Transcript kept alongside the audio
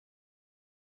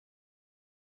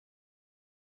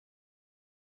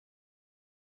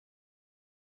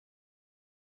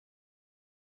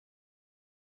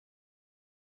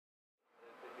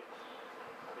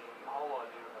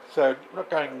So I'm not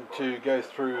going to go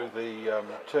through the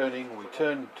turning. We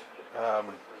turned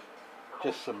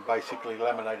just some basically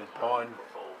laminated pine.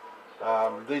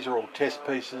 These are all test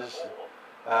pieces.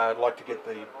 I'd like to get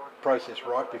the process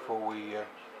right before we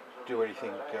do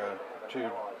anything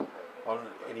on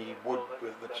any wood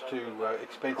that's too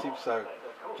expensive. So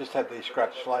just had these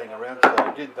scraps laying around, so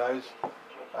I did those.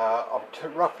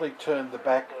 I've roughly turned the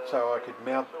back so I could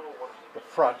mount the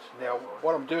front. Now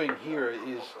what I'm doing here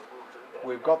is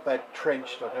we've got that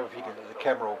trenched, I don't know if you can, the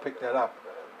camera will pick that up,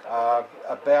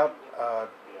 about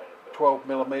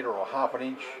 12mm or half an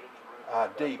inch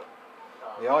deep.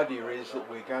 The idea is that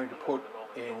we're going to put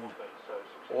in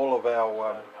all of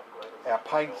our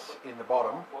paints in the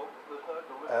bottom,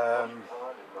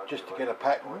 just to get a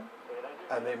pattern,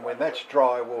 and then when that's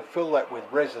dry we'll fill that with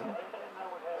resin,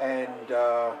 and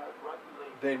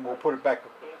then we'll put it back.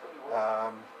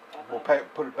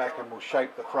 Put it back and we'll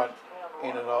shape the front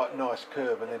in a nice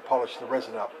curve and then polish the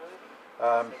resin up.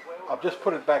 I've just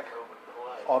put it back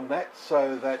on that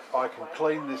so that I can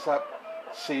clean this up,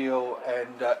 seal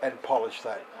and polish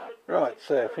that. Right,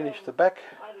 so I finished the back,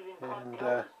 and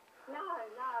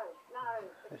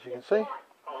as you can see,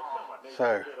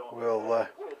 so we'll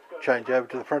change over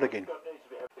to the front again.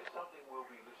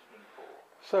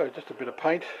 So just a bit of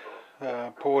paint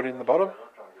poured in the bottom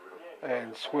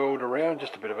and swirled around,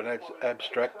 just a bit of an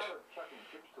abstract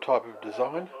type of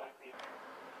design.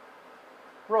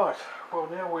 Right, well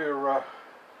now we're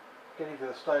getting to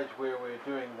the stage where we're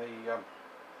doing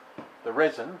the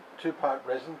resin, two-part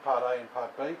resin, part A and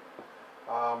part B.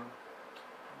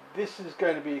 This is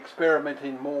going to be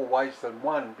experimenting in more ways than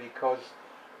one, because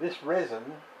this resin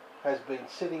has been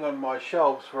sitting on my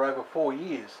shelves for over 4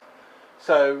 years.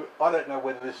 So I don't know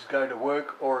whether this is going to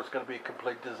work or it's going to be a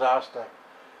complete disaster.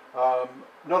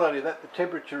 Not only that, the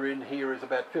temperature in here is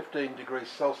about 15 degrees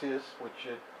Celsius, which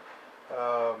is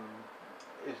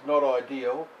not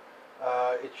ideal.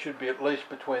 It should be at least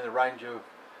between the range of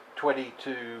 20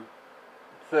 to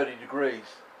 30 degrees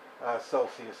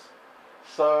Celsius.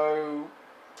 So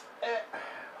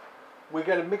we're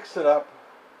going to mix it up,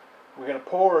 we're going to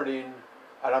pour it in,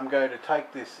 and I'm going to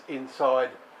take this inside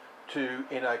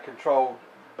in a controlled,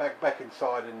 back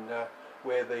inside in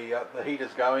where the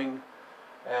heater's going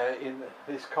in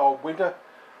this cold winter,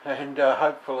 and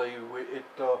hopefully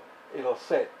it'll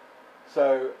set.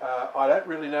 So I don't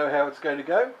really know how it's going to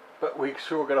go, but we're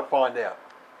sure going to find out.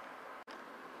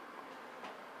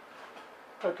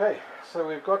 Okay, so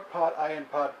we've got part A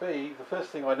and part B. The first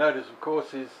thing I notice, of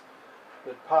course, is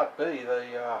that part B,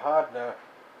 the hardener,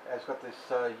 has got this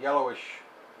yellowish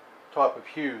type of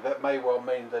hue. That may well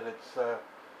mean that it's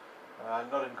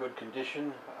not in good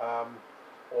condition,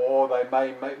 or they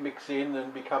may mix in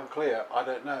and become clear. I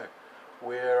don't know.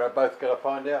 We're both going to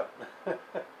find out.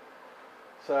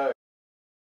 So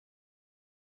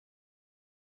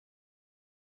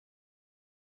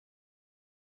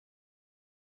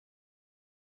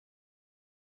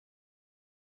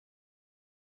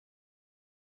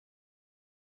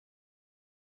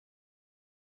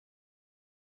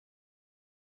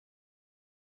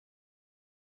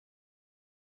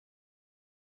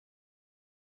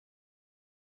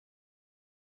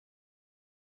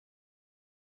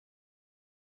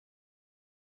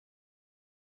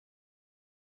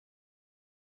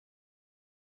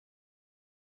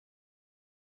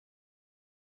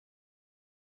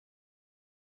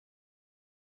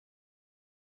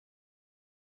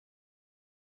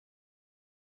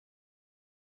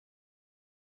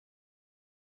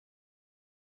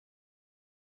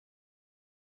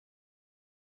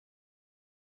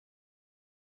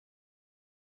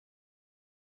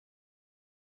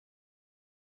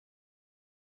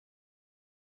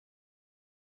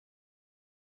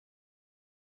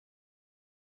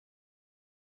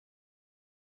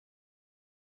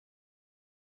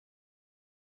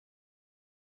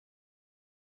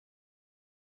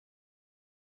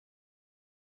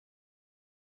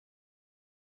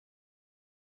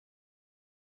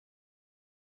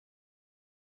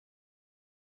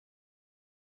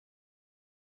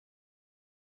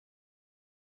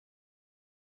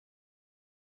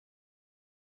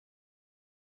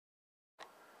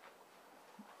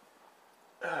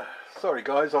sorry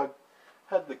guys, I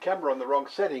had the camera on the wrong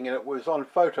setting and it was on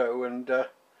photo, and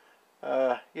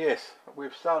yes,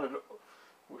 we've started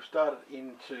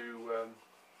into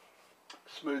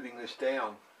smoothing this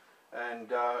down,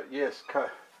 and yes,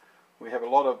 we have a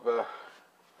lot of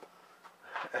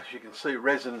as you can see,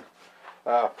 resin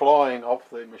flying off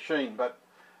the machine, but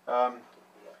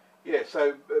yeah,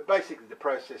 so basically the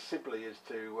process simply is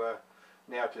to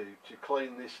now to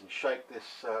clean this and shape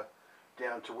this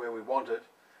down to where we want it,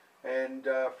 and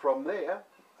from there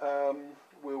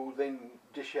we'll then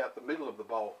dish out the middle of the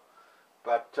bowl.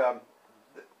 But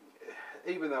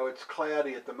even though it's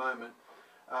cloudy at the moment,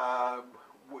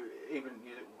 even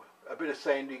a bit of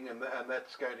sanding and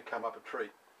that's going to come up a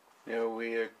treat. Now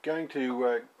we're going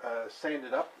to sand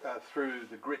it up through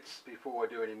the grits before I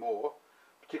do any more,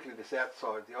 particularly this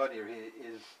outside. The idea here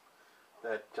is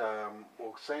that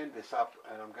we'll sand this up,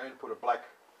 and I'm going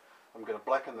to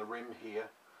blacken the rim here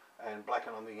and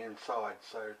blacken on the inside,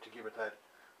 so to give it that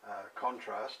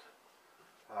contrast.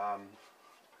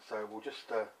 So we'll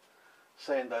just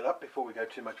sand that up before we go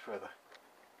too much further.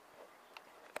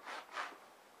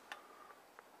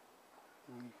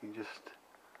 And you can just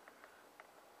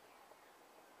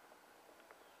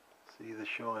see the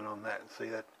shine on that. See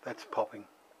that's popping.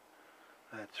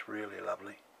 That's really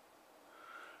lovely.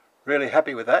 Really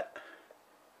happy with that.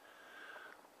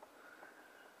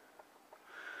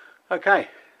 Okay.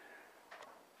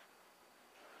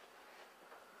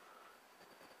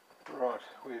 Right,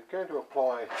 we're going to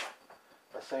apply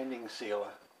a sanding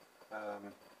sealer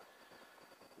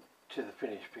to the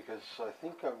finish, because I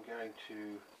think I'm going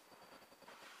to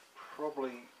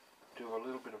probably do a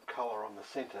little bit of colour on the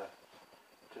centre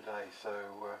today, so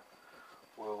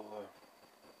we'll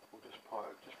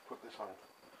just put this on.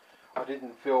 I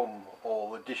didn't film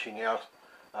all the dishing out.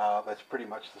 That's pretty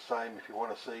much the same. If you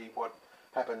want to see what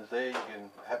happens there, you can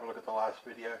have a look at the last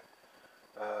video.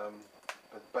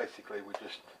 But basically,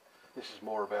 this is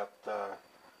more about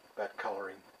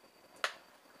colouring.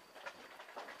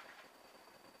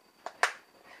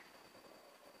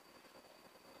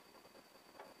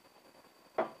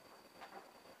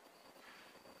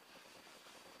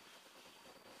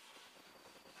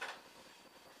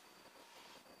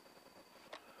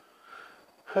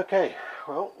 Okay,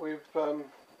 well, we've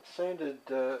sanded,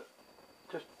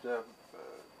 just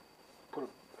put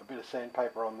a bit of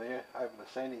sandpaper on there over the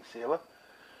sanding sealer,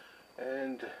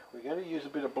 and we're going to use a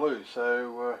bit of blue.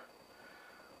 So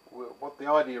what the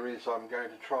idea is, I'm going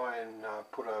to try and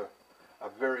put a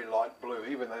very light blue,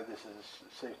 even though this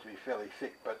seems to be fairly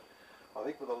thick, but I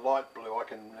think with a light blue I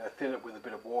can thin it with a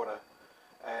bit of water,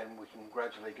 and we can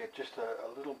gradually get just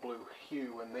a little blue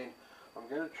hue, and then I'm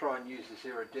going to try and use this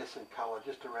iridescent colour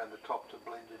just around the top to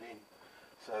blend it in.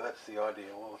 So that's the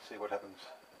idea. Well, let's see what happens.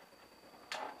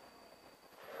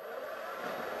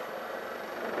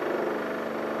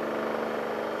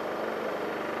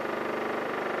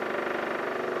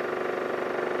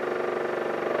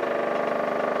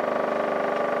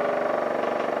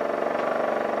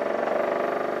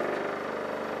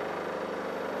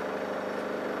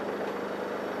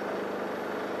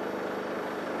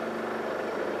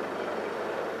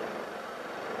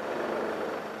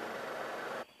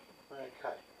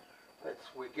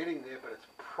 We're getting there, but it's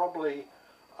probably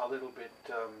a little bit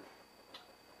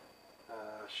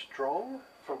strong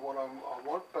for what I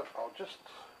want, but I'll just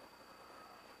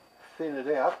thin it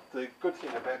out. The good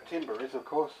thing about timber is, of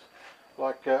course,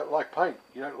 like paint,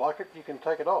 you don't like it, you can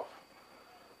take it off.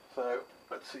 So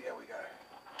let's see how we go.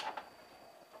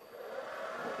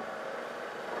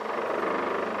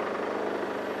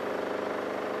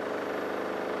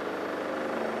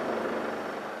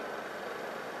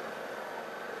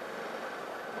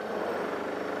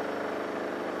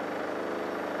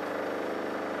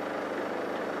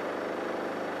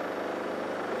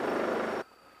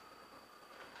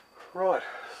 Right,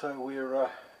 so we're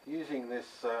using this,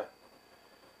 I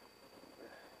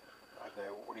don't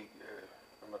know,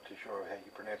 I'm not too sure how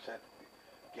you pronounce that,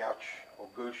 gouache or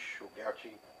gouache or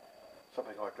gouachy,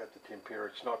 something like that, the tempera.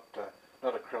 It's not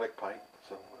acrylic paint,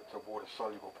 it's a water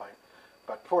soluble paint,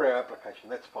 but for our application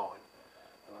that's fine.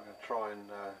 And I'm going to try and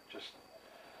just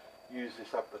use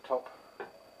this up the top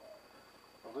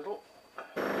a little.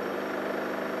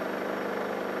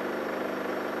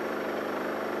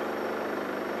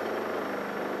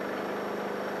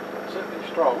 Certainly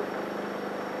strong. I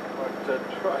might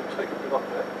try and take a bit off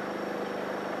that.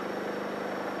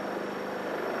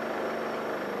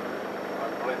 I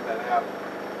blend that out.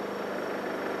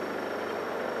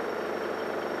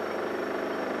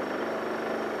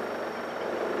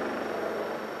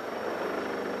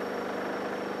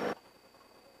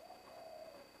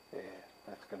 Yeah,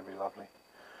 that's going to be lovely.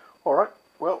 Alright,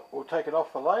 well, we'll take it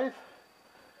off the lathe,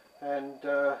 and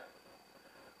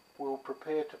we'll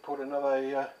prepare to put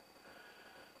another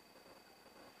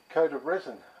coat of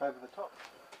resin over the top.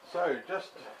 So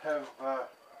just have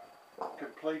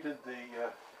completed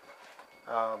the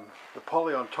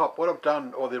poly on top. What I've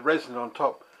done, or the resin on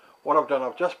top, what I've done,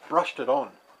 I've just brushed it on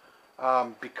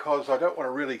because I don't want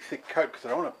a really thick coat, because I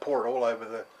don't want to pour it all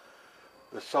over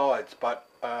the sides, but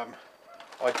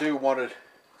I do want it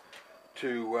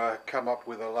to come up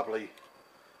with a lovely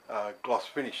gloss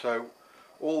finish. So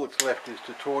all that's left is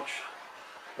to torch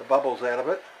the bubbles out of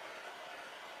it.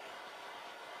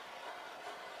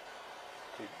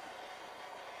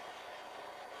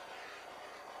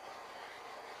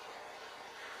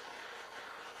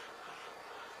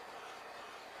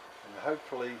 And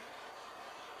hopefully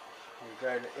we're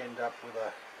going to end up with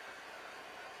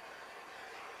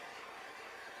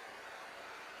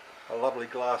a lovely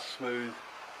glass smooth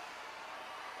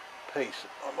piece.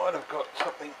 I might have got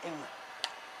something in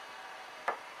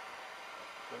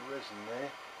the resin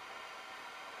there.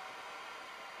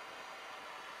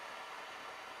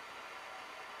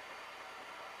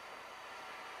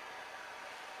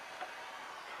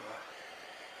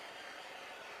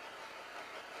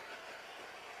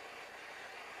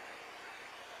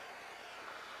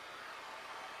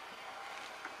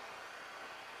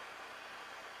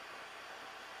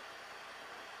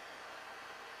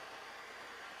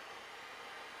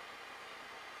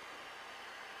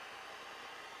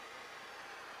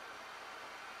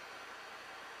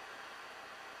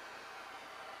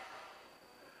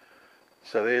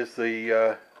 So there's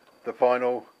the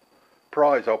final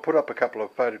prize. I'll put up a couple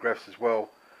of photographs as well,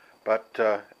 but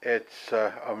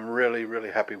I'm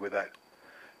really happy with that.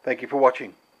 Thank you for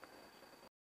watching.